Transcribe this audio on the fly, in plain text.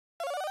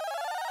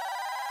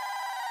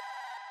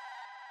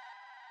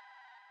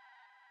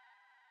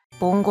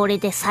ボンゴレ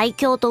で最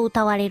強と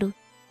謳われる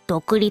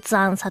独立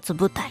暗殺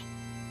部隊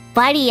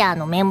バリアー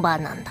のメンバ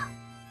ーなんだ。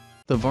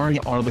 The Varia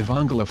are the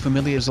Vongala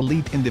Familia's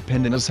elite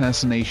independent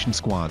assassination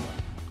squad.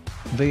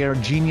 They are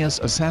genius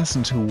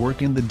assassins who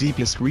work in the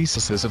deepest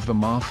recesses of the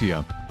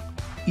mafia.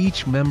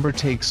 Each member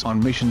takes on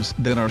missions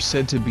that are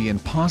said to be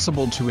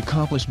impossible to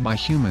accomplish by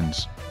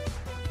humans.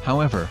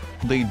 However,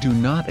 they do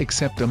not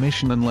accept a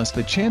mission unless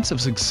the chance of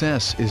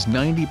success is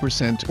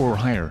 90% or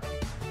higher.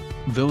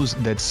 Those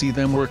that see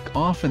them work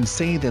often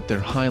say that their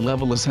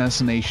high-level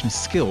assassination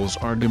skills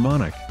are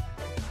demonic.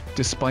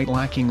 Despite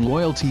lacking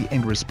loyalty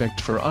and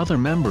respect for other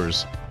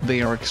members,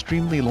 they are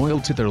extremely loyal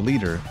to their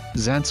leader,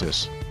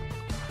 Zansus.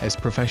 As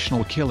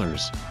professional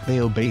killers, they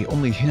obey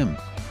only him.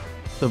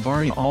 The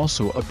Varia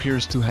also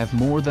appears to have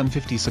more than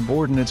 50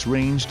 subordinates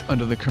ranged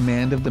under the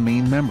command of the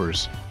main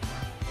members.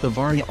 The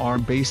Varia are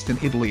based in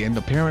Italy and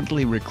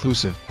apparently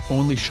reclusive,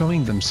 only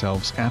showing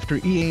themselves after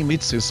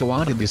Iemitsu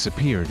Sawada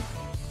disappeared.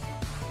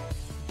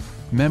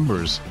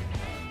 Members.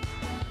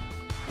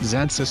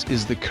 Zansus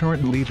is the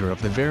current leader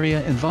of the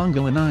Varia and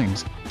Vongala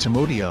Nines,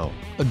 Timoteo,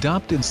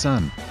 adopted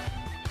son.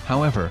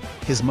 However,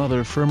 his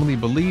mother firmly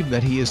believed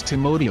that he is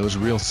Timoteo's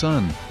real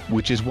son,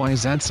 which is why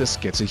Zansus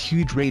gets a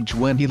huge rage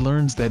when he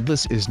learns that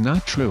this is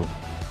not true.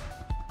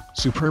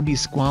 Superbi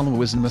Squalo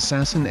was an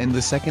assassin and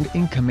the second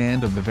in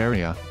command of the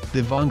Varia,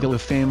 the Vongala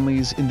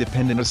family's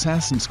independent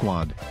assassin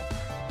squad.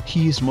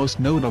 He is most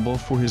notable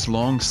for his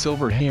long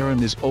silver hair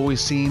and is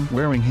always seen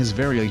wearing his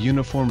Varia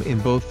uniform in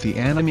both the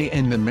anime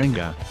and the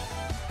manga.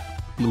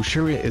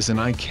 Luxuria is an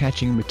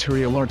eye-catching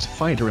martial arts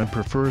fighter and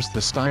prefers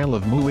the style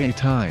of Muay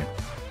Thai.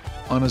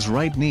 On his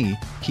right knee,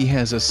 he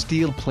has a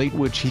steel plate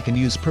which he can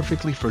use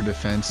perfectly for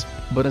defense,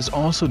 but is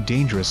also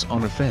dangerous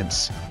on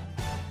offense.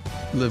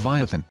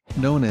 Leviathan,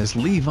 known as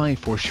Levi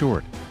for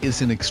short,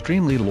 is an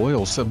extremely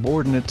loyal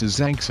subordinate to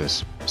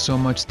Zansus, so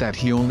much that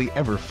he only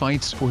ever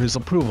fights for his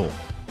approval.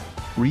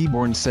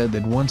 Reborn said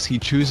that once he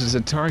chooses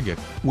a target,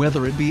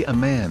 whether it be a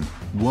man,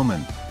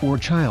 woman, or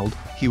child,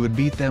 he would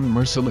beat them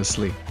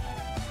mercilessly.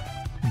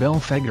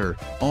 Belfegor,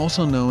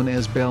 also known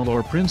as Bel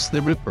or Prince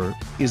the Ripper,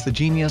 is the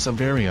genius of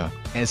Varia,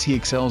 as he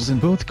excels in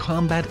both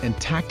combat and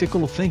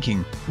tactical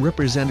thinking,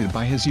 represented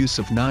by his use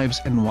of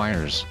knives and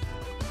wires.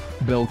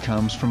 Bel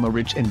comes from a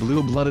rich and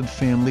blue-blooded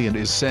family and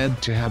is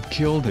said to have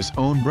killed his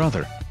own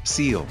brother,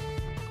 Sheele.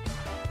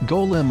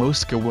 Gola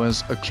Mosca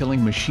was a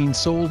killing machine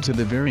sold to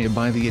the Varia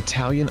by the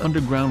Italian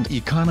underground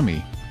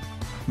economy.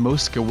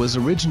 Mosca was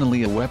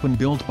originally a weapon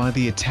built by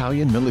the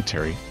Italian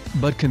military,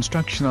 but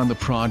construction on the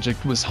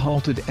project was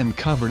halted and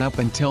covered up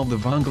until the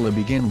Vongala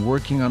began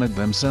working on it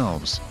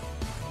themselves.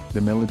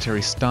 The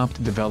military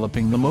stopped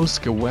developing the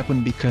Mosca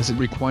weapon because it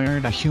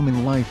required a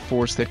human life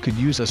force that could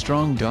use a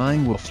strong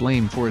dying will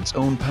flame for its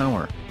own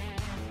power.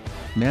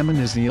 Mammon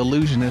is the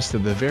illusionist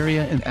of the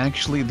Varia and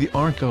actually the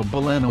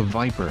Arcoboleno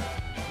Viper.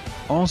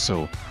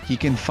 Also, he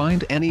can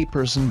find any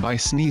person by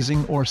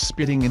sneezing or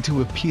spitting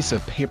into a piece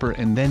of paper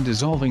and then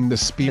dissolving the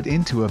spit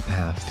into a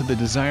path to the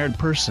desired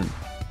person.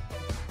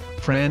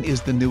 Fran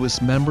is the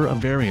newest member of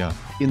Varia,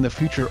 in the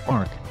future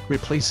arc,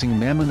 replacing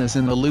Mammon as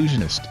an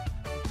illusionist.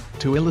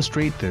 To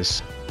illustrate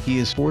this, he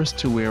is forced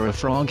to wear a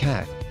frog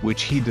hat,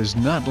 which he does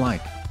not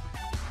like.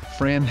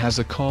 Fran has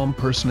a calm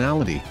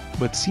personality,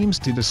 but seems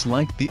to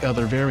dislike the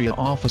other Varia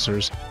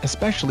officers,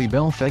 especially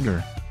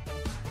Belfegor.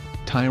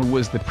 Tyre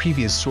was the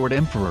previous Sword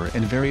Emperor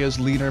and Varia's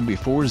leader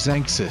before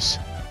Zansus.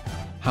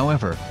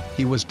 However,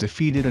 he was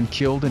defeated and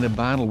killed in a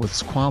battle with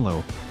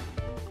Squalo.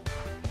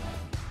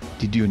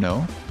 Did you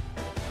know?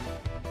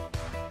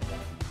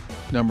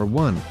 Number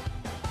 1.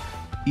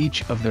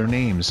 Each of their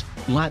names,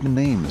 Latin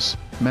names,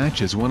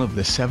 matches one of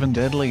the 7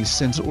 deadly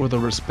sins or the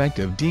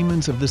respective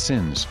demons of the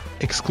sins,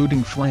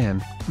 excluding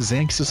Flan,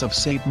 Zansus of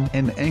Satan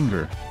and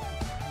anger,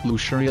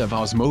 Luxuria of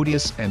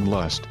Osmodeus and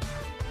lust,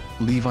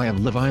 Levi of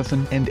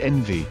Leviathan and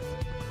envy,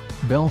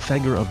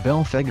 Belfegor of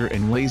Belfegor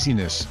and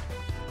laziness,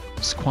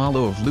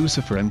 Squalo of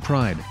Lucifer and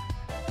pride,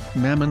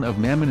 Mammon of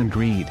Mammon and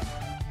greed,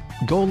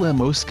 Gola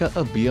Mosca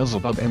of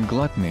Beelzebub and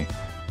gluttony.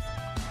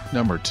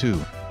 Number 2.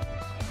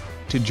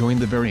 To join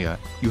the Varia,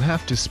 you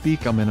have to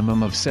speak a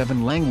minimum of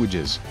 7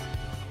 languages.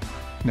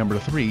 Number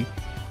 3.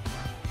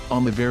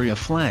 On the Varia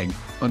flag,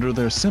 under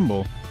their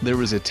symbol,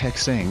 there is a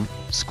text saying,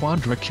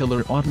 Squadra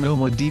Killer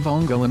Autonoma di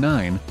Vongala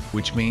 9,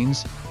 which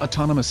means,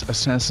 Autonomous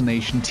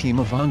Assassination Team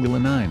of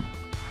Vongala 9.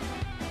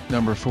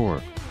 Number 4.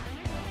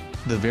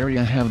 The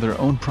Varia have their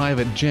own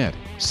private jet,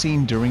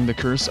 seen during the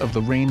Curse of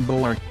the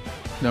Rainbow arc.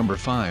 Number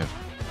 5.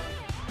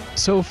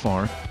 So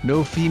far,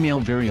 no female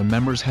Varia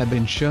members have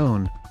been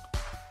shown.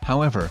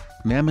 However,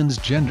 Mammon's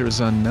gender is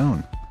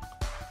unknown.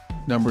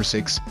 Number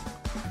 6.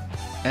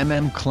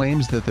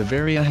 Claims that the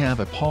Varia have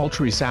a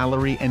paltry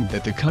salary and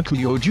that the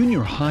Kakuyo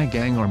Junior High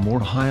Gang are more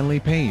highly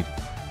paid.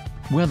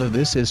 Whether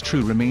this is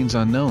true remains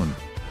unknown.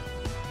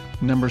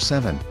 Number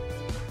 7.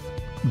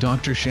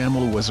 Dr.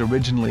 Shamel was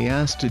originally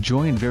asked to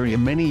join Varia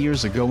many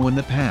years ago in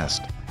the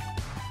past.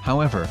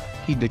 However,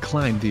 he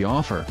declined the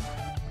offer.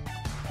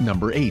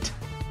 Number 8.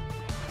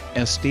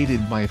 As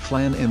stated by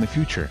Flan in the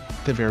future,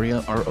 the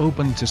Varia are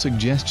open to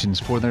suggestions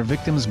for their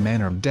victims'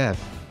 manner of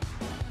death.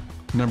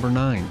 Number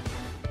 9.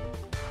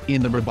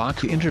 In the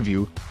Babaka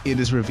interview, it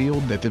is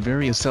revealed that the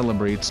Varia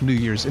celebrates New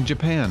Year's in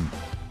Japan.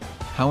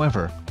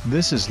 However,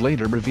 this is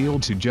later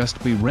revealed to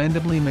just be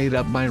randomly made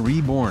up by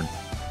Reborn.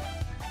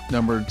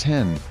 Number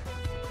 10.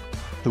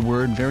 The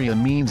word Varia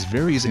means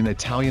varies in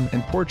Italian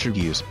and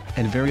Portuguese,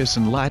 and various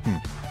in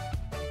Latin.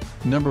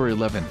 Number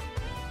 11.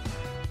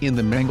 In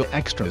the manga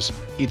extras,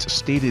 it's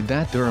stated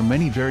that there are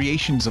many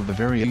variations of the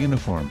Varia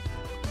uniform.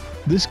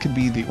 This could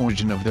be the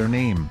origin of their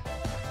name.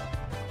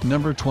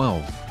 Number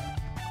 12.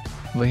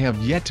 They have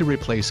yet to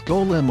replace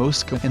Gola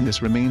Mosca and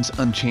this remains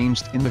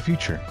unchanged in the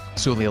future,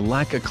 so they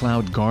lack a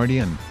Cloud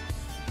Guardian.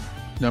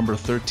 Number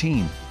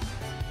 13.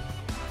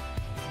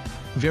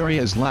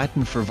 Varia is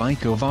Latin for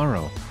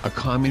Vicovaro, a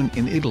commune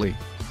in Italy.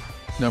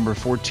 Number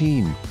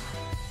 14.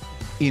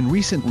 In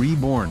recent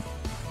Reborn,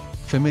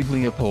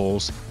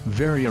 Famigliapoles,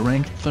 Varia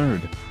ranked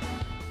 3rd.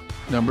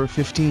 Number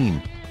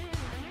 15.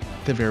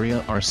 The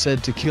Varia are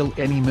said to kill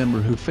any member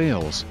who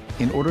fails,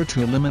 in order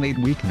to eliminate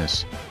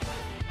weakness.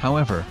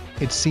 However,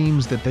 it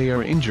seems that they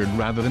are injured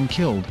rather than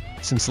killed,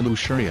 since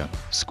Luxuria,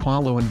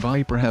 Squalo and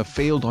Viper have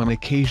failed on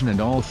occasion and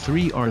all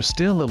 3 are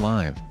still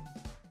alive.